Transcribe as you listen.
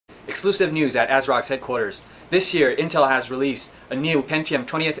Exclusive news at ASRock's headquarters. This year, Intel has released a new Pentium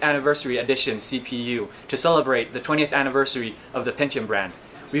 20th Anniversary Edition CPU to celebrate the 20th anniversary of the Pentium brand.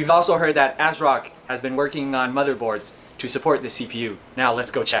 We've also heard that ASRock has been working on motherboards to support the CPU. Now let's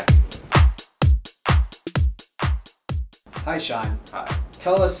go check. Hi Sean. Hi.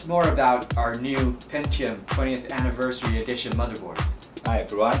 Tell us more about our new Pentium 20th Anniversary Edition motherboards. Hi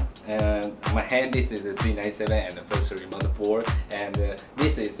everyone, and my hand, this is the Z97 Anniversary motherboard, and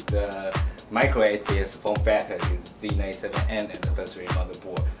this is the micro ATS form factor is Z97M Anniversary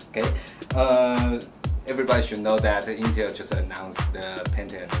motherboard. Okay, everybody should know that Intel just announced the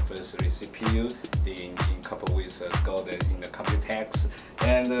Pentium Anniversary CPU in a couple of weeks ago in the Computex,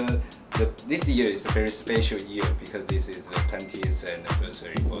 and this year is a very special year because this is the 20th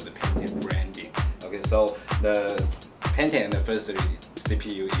anniversary for the Pentium branding. Okay, so the Pentium Anniversary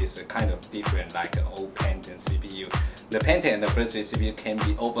CPU is kind of different like an old Pentium CPU. The Pentium Anniversary CPU can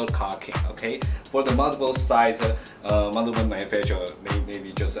be overclocking. Okay, for the motherboard side, motherboard manufacturer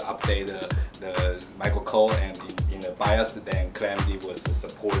maybe just update the microcore and in the BIOS, then claim it was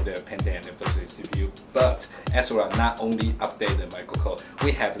support the Pentium Anniversary CPU. But ASRock not only update the microcore,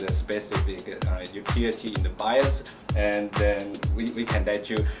 we have the specific utility in the BIOS, and then we can let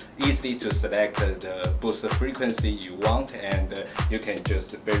you easily to select the boost frequency you want, and you can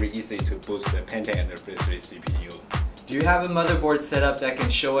just very easy to boost the Pentium Anniversary CPU. Do you have a motherboard setup that can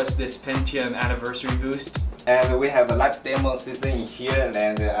show us this Pentium Anniversary boost? And we have a live demo system in here,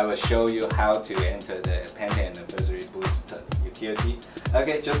 and I will show you how to enter the Pentium Anniversary boost utility.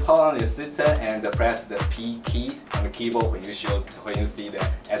 Okay, just hold on your system and press the P key on the keyboard when you see the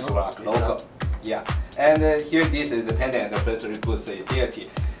ASRock logo. Yeah, and here this is the Pentium Anniversary boost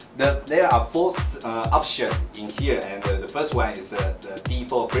utility. There are four options in here, and the first one is the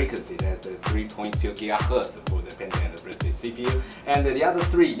default frequency, that's the 3.2 GHz for the Pentium Anniversary CPU, and the other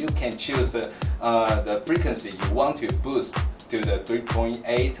three you can choose the frequency you want to boost to the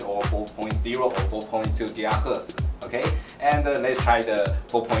 3.8 or 4.0 or 4.2 GHz. Okay, and let's try the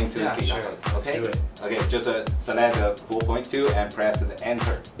 4.2 GHz. Sure. Okay, let's do it. Okay, just select the 4.2 and press the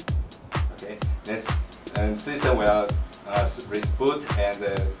enter. Okay, this system will reboot and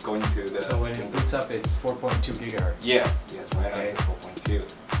going to the. So when it boots up, it's 4.2 gigahertz. Yes, right now it's 4.2.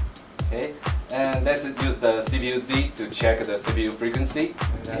 Okay, and let's use the CPU Z to check the CPU frequency.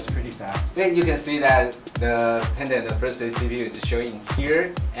 That's pretty fast. Then you can see that the Pentium Anniversary CPU is showing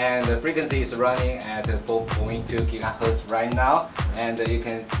here, and the frequency is running at 4.2 GHz right now, and you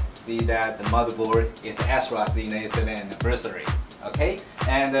can see that the motherboard is ASRock Z97 Anniversary. Okay,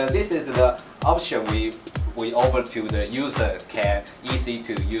 and this is the option we offer to the user, can easy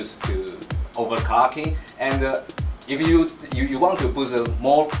to use to overclocking, and if you want to boost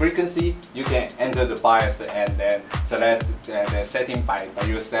more frequency, you can enter the BIOS and then select the setting by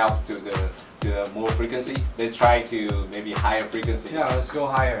yourself to the more frequency. Let's try to maybe higher frequency. Yeah, let's go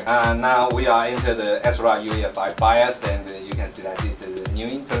higher. Now we are into the ASRock UEFI BIOS, and you can see that this is the new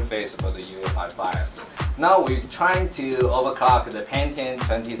interface for the UEFI BIOS. Now we're trying to overclock the Pentium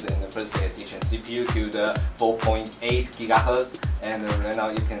 20th Anniversary Edition CPU to the 4.8 GHz, and right now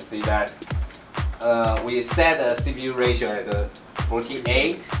you can see that we set the CPU ratio at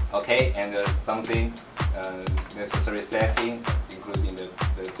 48, okay, and something necessary setting, including the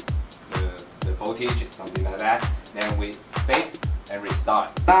voltage, something like that. Then we save and restart.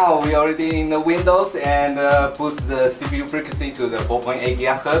 Now we already in the Windows and boost the CPU frequency to the 4.8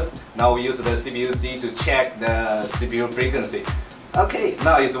 GHz. Now we use the CPU Z to check the CPU frequency. Okay,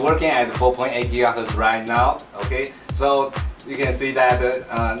 now it's working at 4.8 GHz right now. Okay, so you can see that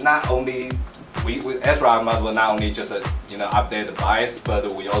not only with ASRock motherboard not only just update the BIOS,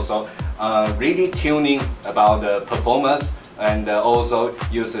 but we also really tuning about the performance, and also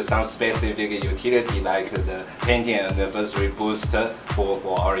use some specific utility like the Pentium Anniversary booster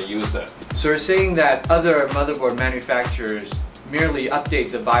for our user. So you're saying that other motherboard manufacturers merely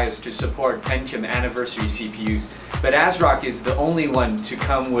update the BIOS to support Pentium Anniversary CPUs, but ASRock is the only one to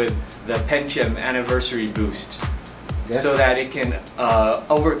come with the Pentium Anniversary boost. Yeah. So that it can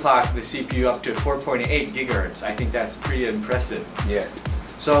overclock the CPU up to 4.8 gigahertz. I think that's pretty impressive. Yes.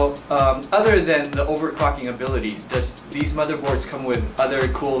 So other than the overclocking abilities, does these motherboards come with other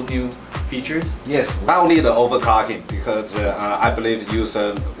cool new features? Yes, not only the overclocking, because I believe the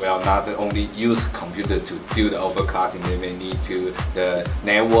user will not only use computer to do the overclocking, they may need to the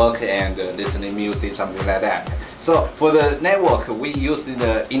network and listening music, something like that. So for the network, we use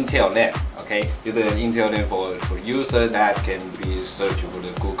the Intel LED. Okay, use the Intel LAN for user that can be searched for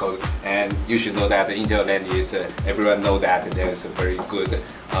the Google, and you should know that the Intel LAN is everyone know that there's a very good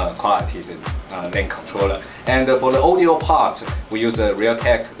quality LAN controller. And for the audio part, we use a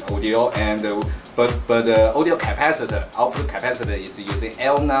Realtek audio, and but the audio capacitor, output capacitor is using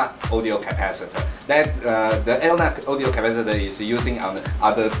Elna audio capacitor. That the Elna audio capacitor is using on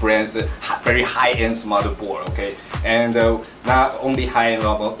other brands very high-end motherboard. Okay, and not only high-end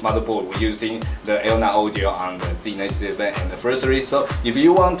motherboard, we're using the Elna audio on the Z97 Anniversary. So if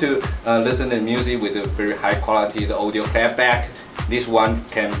you want to listen to music with a very high quality the audio playback, this one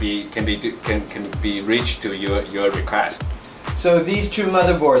can be reached to your request. So these two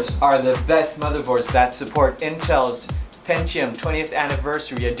motherboards are the best motherboards that support Intel's Pentium 20th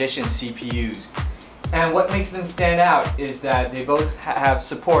Anniversary Edition CPUs. And what makes them stand out is that they both have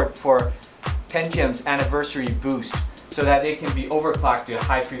support for Pentium's Anniversary Boost, so that they can be overclocked to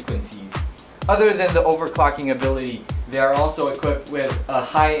high frequencies. Other than the overclocking ability, they are also equipped with a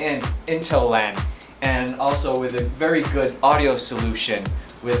high-end Intel LAN and also with a very good audio solution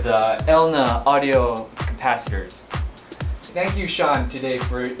with Elna audio capacitors. Thank you, Sean, today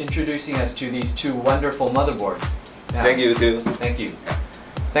for introducing us to these two wonderful motherboards. Thank you too. Thank you.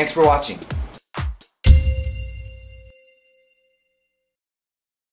 Thanks for watching.